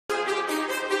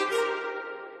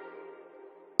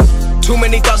Too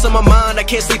many thoughts on my mind, I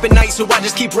can't sleep at night, so I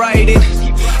just keep writing.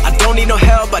 I don't need no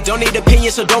help, I don't need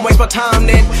opinions, so don't waste my time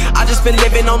then. I just been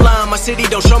living online, my city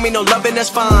don't show me no loving, that's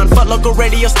fine. Fuck local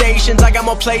radio stations, I got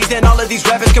more plays than all of these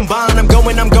rappers combined. I'm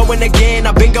going again,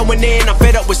 I've been going in, I'm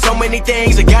fed up with so many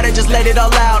things, I gotta just let it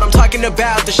all out. I'm talking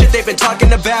about the shit they've been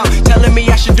talking about, telling me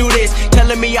I should do this,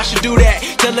 telling me I should do that,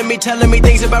 telling me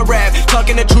things about rap,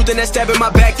 talking the truth and then stabbing my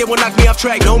back, they will knock me off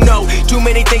track. No, too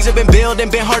many things have been building,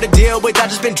 been hard to deal with, I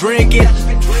just been drinking.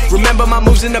 Remember my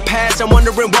moves in the past, I'm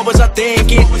wondering what was I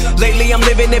thinking. Lately I'm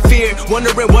living in fear,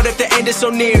 wondering what if the end is so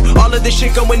near. All of this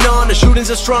shit going on, the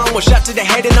shootings are strong, one shot to the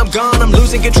head and I'm gone. I'm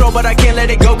losing control but I can't let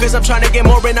it go, cause I'm trying to get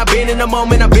more. And I've been in the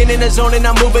moment, I've been in the zone, and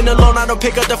I'm moving alone. I don't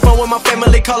pick up the phone when my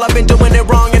family call, I've been doing it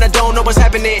wrong and I don't know what's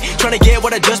happening. Trying to get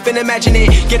what I just been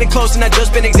imagining, getting close and I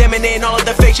just been examining all of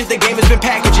the fake shit the game has been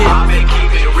packaging. I've been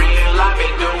keeping it real, I've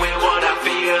been doing what I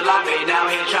feel, I've been out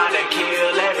here trying to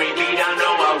kill every beat, I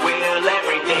know I will.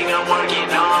 Everything I'm working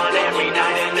on, every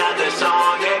night another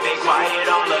song. They've been quiet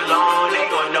all along, they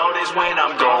gon' notice when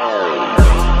I'm gone.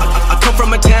 I come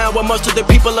from a town where most of the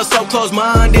people are so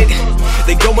close-minded.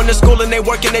 They go into school and they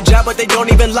work in a job but they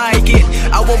don't even like it.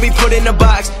 I won't be put in a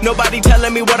box, nobody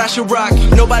telling me what I should rock,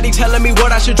 nobody telling me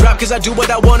what I should drop, cause I do what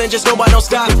I want and just know I don't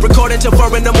stop. Recording till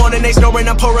 4 in the morning, they snoring,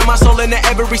 I'm pouring my soul into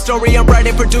every story. I'm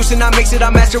writing, producing, I mix it, I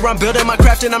master, I'm building my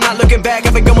craft and I'm not looking back.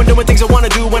 I've been going doing things I wanna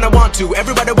do when I want to.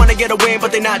 Everybody wanna get a win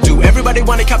but they not do. Everybody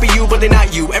wanna copy you but they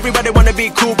not you. Everybody wanna be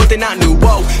cool but they not new.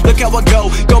 Whoa, look how I go,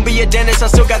 gon' be a dentist, I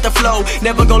still got the flow.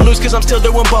 Never gon' lose cause I'm still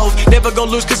doing both. Never gon'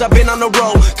 lose cause I've been on the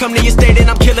road. Come to your state and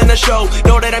I'm killing the show.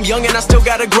 Know that I'm young and I still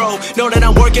gotta grow. Know that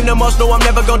I'm working the most, know I'm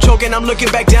never gon' choke, and I'm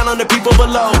looking back down on the people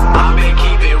below. I've been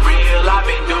keeping real, I've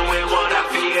been doing what I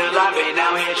feel, I've been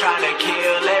out here trying to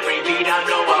kill every beat, I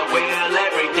know I will.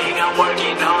 Everything I'm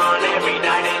working on, every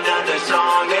night another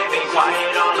song. They've been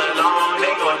quiet all along,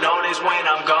 they gon' notice when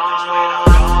I'm gone.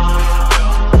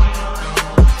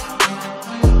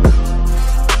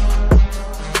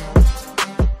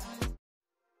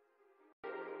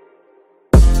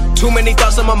 Too many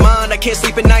thoughts on my mind, I can't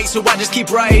sleep at night, so I just keep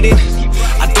writing.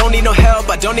 I don't need no help,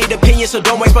 I don't need opinions, so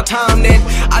don't waste my time then.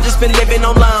 I just been living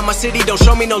online, my city don't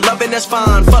show me no love and that's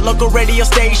fine. Fuck local radio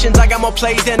stations, I got more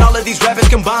plays than all of these rappers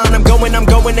combined. I'm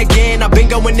going again, I've been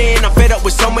going in, I'm fed up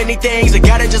with so many things, I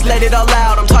gotta just let it all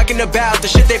out. I'm talking about the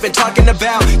shit they've been talking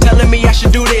about, telling me I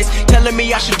should do this, telling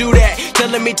me I should do that,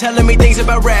 telling me things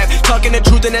about rap, talking the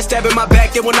truth and then stabbing my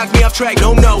back, they will knock me off track.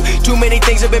 No, too many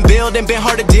things have been building, been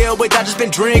hard to deal with, I just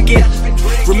been drinking.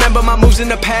 Remember my moves in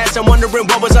the past, I'm wondering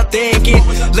what was I thinking.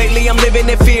 Lately I'm living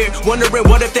in fear, wondering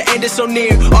what if the end is so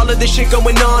near. All of this shit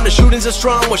going on, the shootings are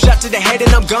strong, one shot to the head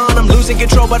and I'm gone. I'm losing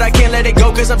control but I can't let it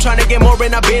go, cause I'm trying to get more.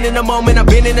 And I've been in the moment, I've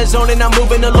been in the zone, and I'm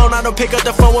moving alone. I don't pick up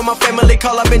the phone when my family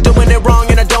call, I've been doing it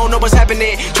wrong and I don't know what's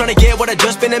happening. Trying to get what I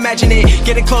just been imagining,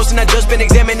 getting close and I just been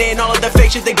examining all of the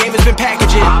fake shit the game has been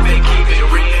packaging. I've been keeping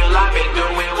it real, I've been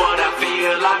doing what I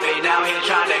feel, I've been out here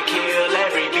trying to kill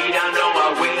every beat, I know I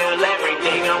will.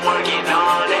 Everything I'm working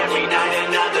on, every night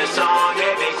another song.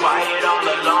 They've been quiet all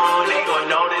along, they gon'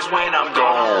 notice when I'm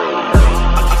gone.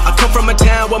 I come from a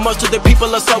town where most of the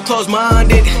people are so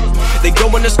close-minded. They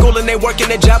go into school and they work in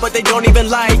a job but they don't even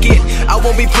like it. I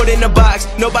won't be put in a box,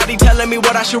 nobody telling me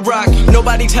what I should rock,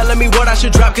 nobody telling me what I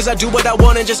should drop, cause I do what I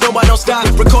want and just know I don't stop.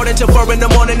 Recording till 4 in the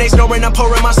morning, they snoring, I'm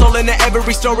pouring my soul into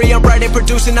every story. I'm writing,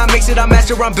 producing, I mix it, I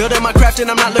master, I'm building my craft and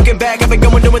I'm not looking back. I've been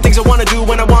going doing things I wanna do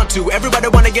when I want to. Everybody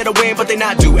wanna get a win but they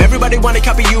not do. Everybody wanna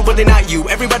copy you but they not you.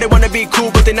 Everybody wanna be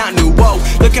cool but they not new. Whoa,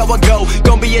 look how I go,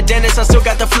 gon' be a dentist, I still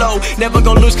got the flow. Never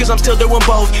gon' lose cause I'm still doing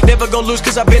both. Never gon' lose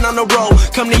cause I've been on the road.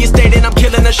 Come to your state and I'm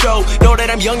killing the show. Know that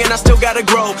I'm young and I still gotta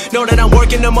grow. Know that I'm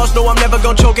working the most, know I'm never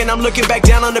gon' choke, and I'm looking back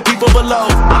down on the people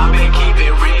below. I've been keeping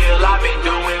it real, I've been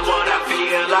doing what I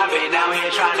feel, I've been out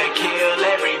here trying to kill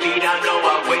every beat, I know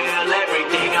I will.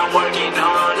 Everything I'm working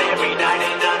on, every night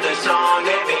another song.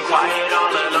 They've been quiet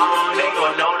all along, they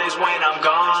gon' notice when I'm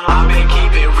gone. I've been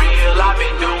keeping it real, I've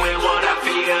been doing what I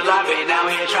feel, I've been out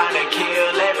here trying to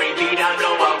kill every beat, I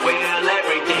know I will.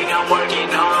 Everything I'm working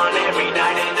on, every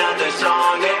night another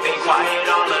song. They've been quiet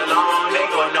all along.